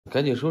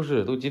赶紧收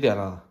拾，都几点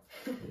了？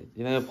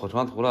今天要跑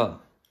长途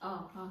了。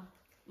哦，好，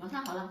马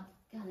上好了，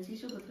给孩子先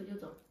收个头就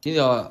走。今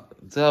天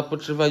咱家不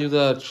吃饭就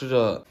在吃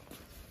着。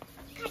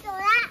他走了。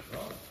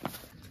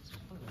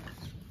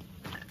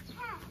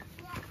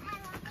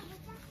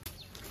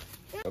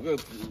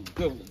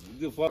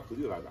你放土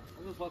里来的，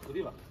就放土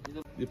里吧。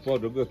你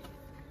放这个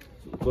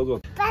坐坐。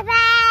拜拜。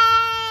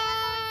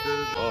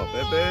好，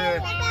拜拜。拜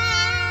拜。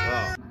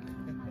啊，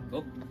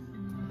走。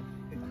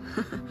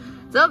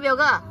走，表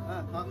哥。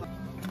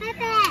拜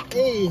拜。哎。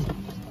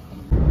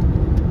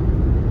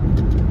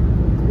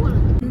过了。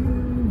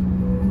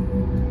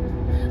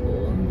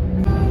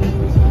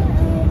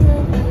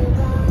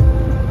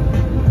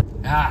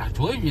啊，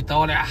终于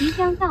到了。即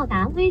将到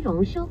达威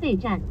荣收费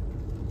站。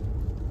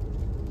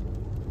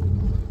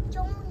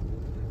终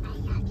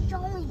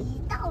于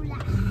到了。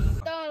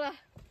到了，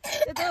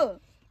豆豆，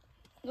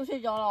我睡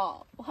觉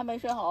了，我还没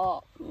睡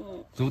好。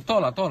走，到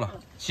了，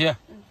起。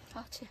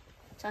好，起，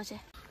上去。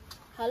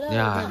好了。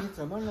呀，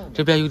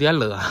这边有点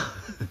冷。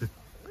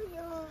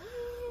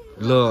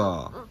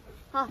冷。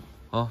好。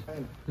好，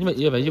你们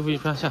也把衣服一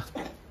穿下。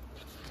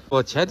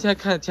我前天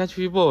看天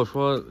气预报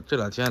说这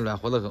2天暖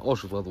和的很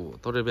，20多度，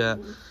到这边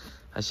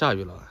还下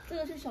雨了。这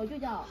个是小舅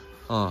家。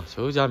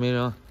小舅家没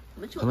人，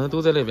可能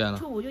都在那边了。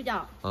去我舅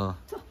家。走。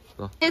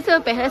这次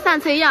北河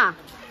山车呀，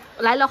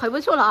来了回不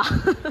去了。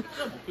这不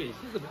会，现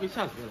在不会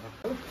下雪了。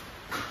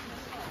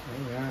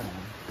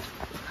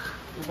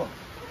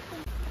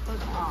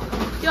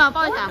今晚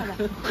抱一下。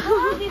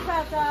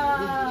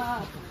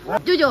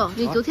舅舅，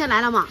你昨天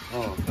来了吗？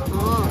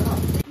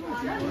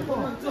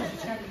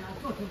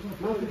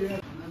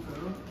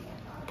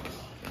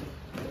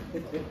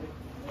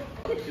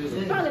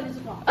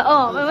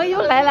我们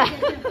又来了。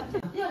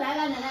又来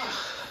了，奶奶。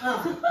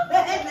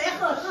来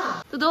好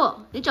看。豆豆，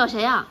你找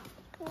谁呀？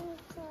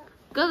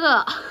哥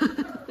哥。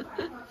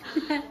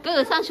哥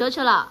哥上学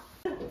去了。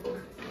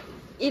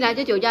一来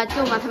这酒家，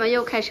舅妈他们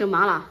又开始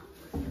忙了。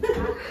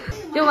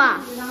舅妈，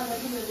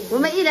我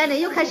们一来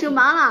人又开始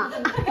忙了。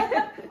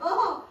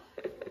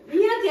明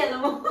天了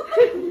吗？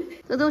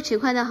这都勤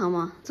快的很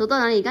嘛，走到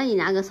哪里赶紧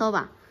拿个扫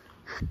把，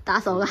打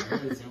扫了。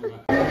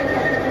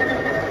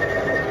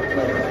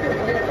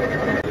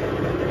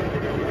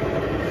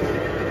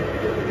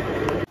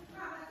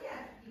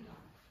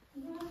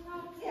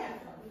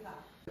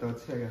到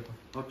吃个。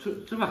好，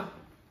吃饭。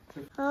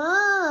今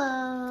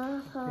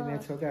天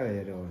炒蛋了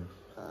也着，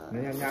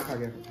人家哪怕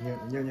给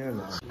娘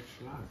了。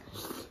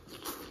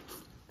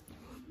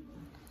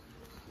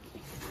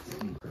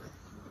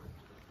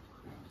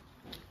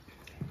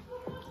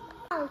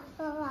好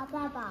吃了，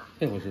爸爸。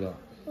太好吃了。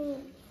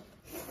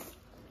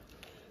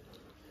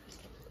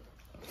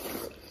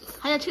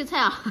还要吃菜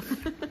啊？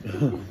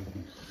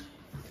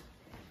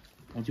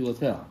我就个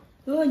菜啊。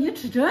你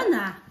吃这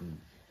呢？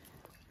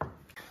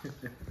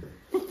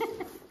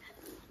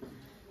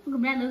我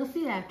们俩那个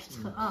谁来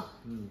吃啊？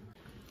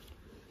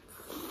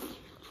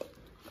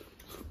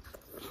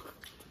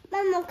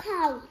妈妈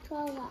看我吃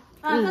了。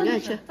你爱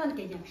吃。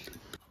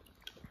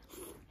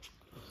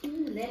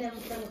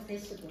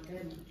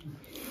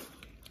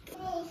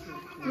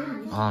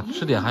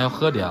吃点还要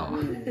喝点啊。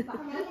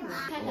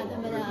看看他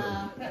们的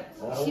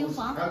新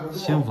房。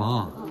新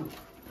房。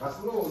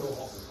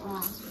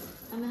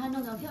他们还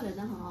弄得漂亮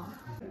的很啊。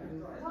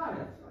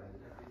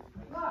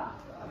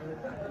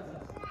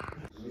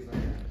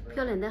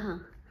漂亮的很。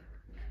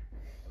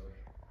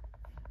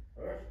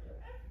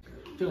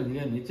这个你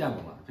也没见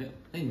过吧？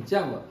你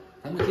见过？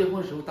咱们结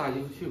婚时候大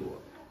姨夫去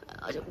过。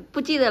不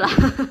记得了。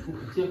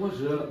结婚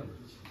时。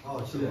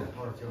去的。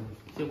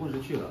结婚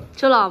时去了。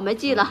去了没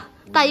记了。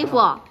大衣服。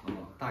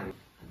大衣服。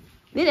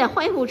你得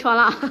换衣服穿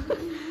了。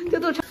这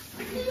都穿。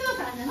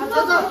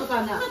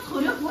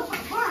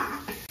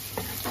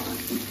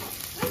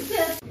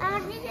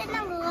今天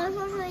那个叔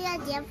叔要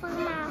结婚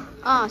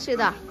吗？是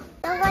的。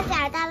等我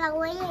长大了，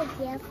我也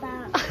结婚。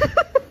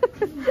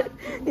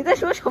你在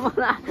说什么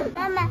呢？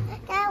妈妈，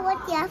但是我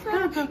结婚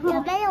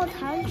有没有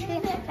糖吃？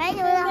没有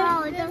的话，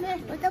我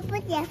就不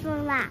结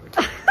婚了。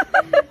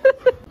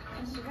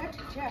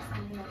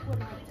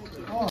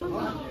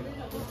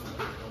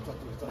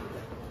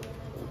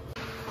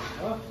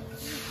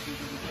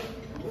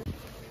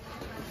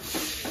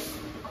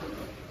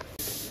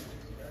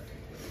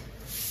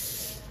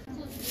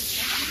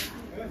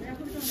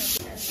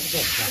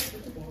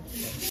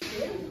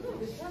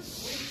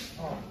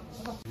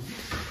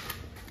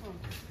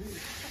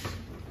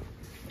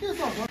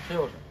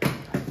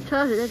车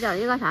钥匙在这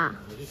里干啥？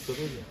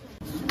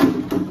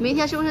明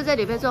天是不是在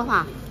里边做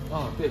饭？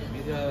对，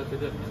明天在这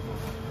里面做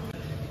饭。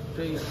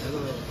这一排的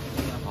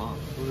面房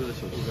都是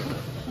小舅的。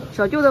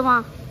小舅的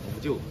吗？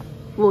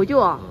我舅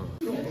啊。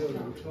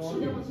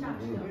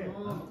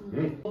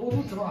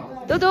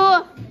豆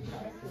豆，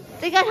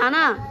在干啥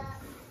呢？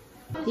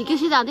你给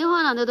谁打电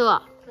话呢，豆豆？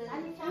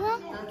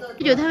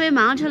舅舅他们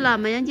忙去了，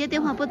美人接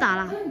电话不打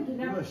了。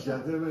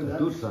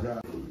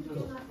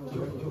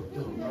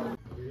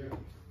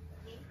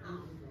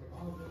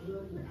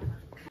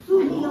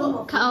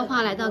看欧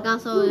巴来到甘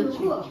肃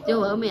就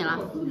完美了。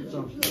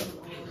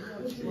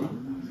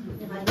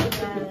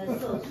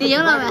你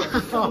赢了没？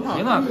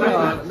赢了，对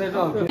啊，那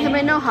个。准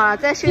备弄好了，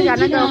再剩下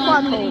那个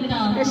话筒，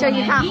这生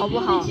意看好不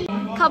好？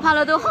看胖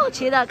了都好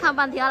奇的，看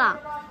半天了。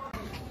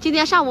今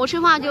天上午吃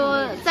饭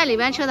就在里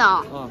面吃的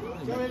啊。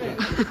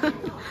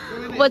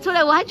我出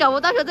来我还找不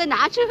到说在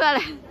哪吃饭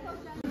嘞。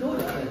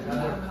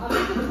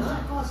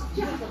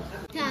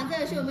看，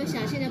这是我们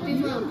陕西的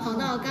宾客跑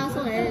到甘肃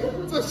来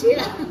做席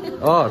了。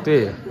哦，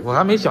对，我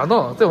还没想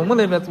到，在我们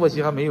那边做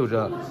席还没有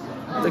这，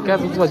在甘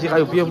肃做席还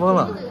有冰峰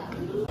了。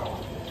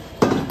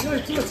哎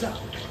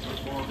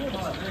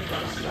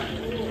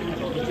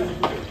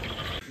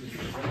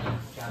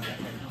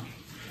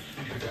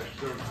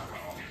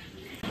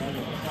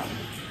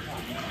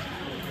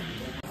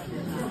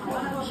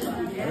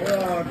呀，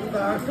这咋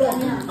说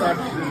咋吃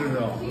着？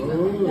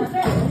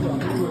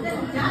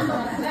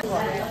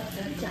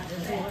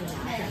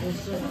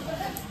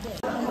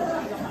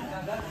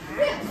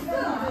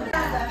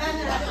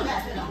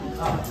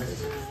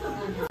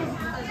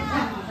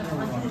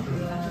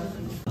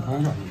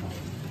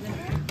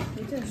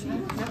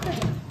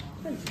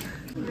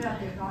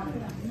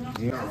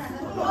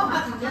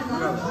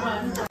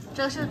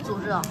这是组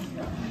织哦。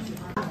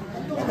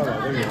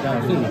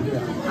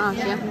啊，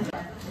行。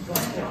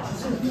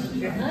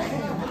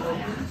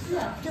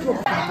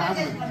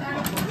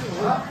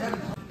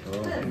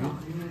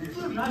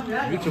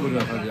你吃不吃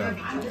他家？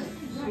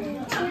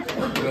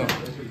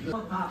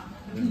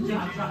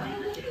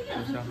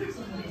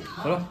好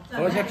了，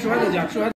先吃完再讲，吃完。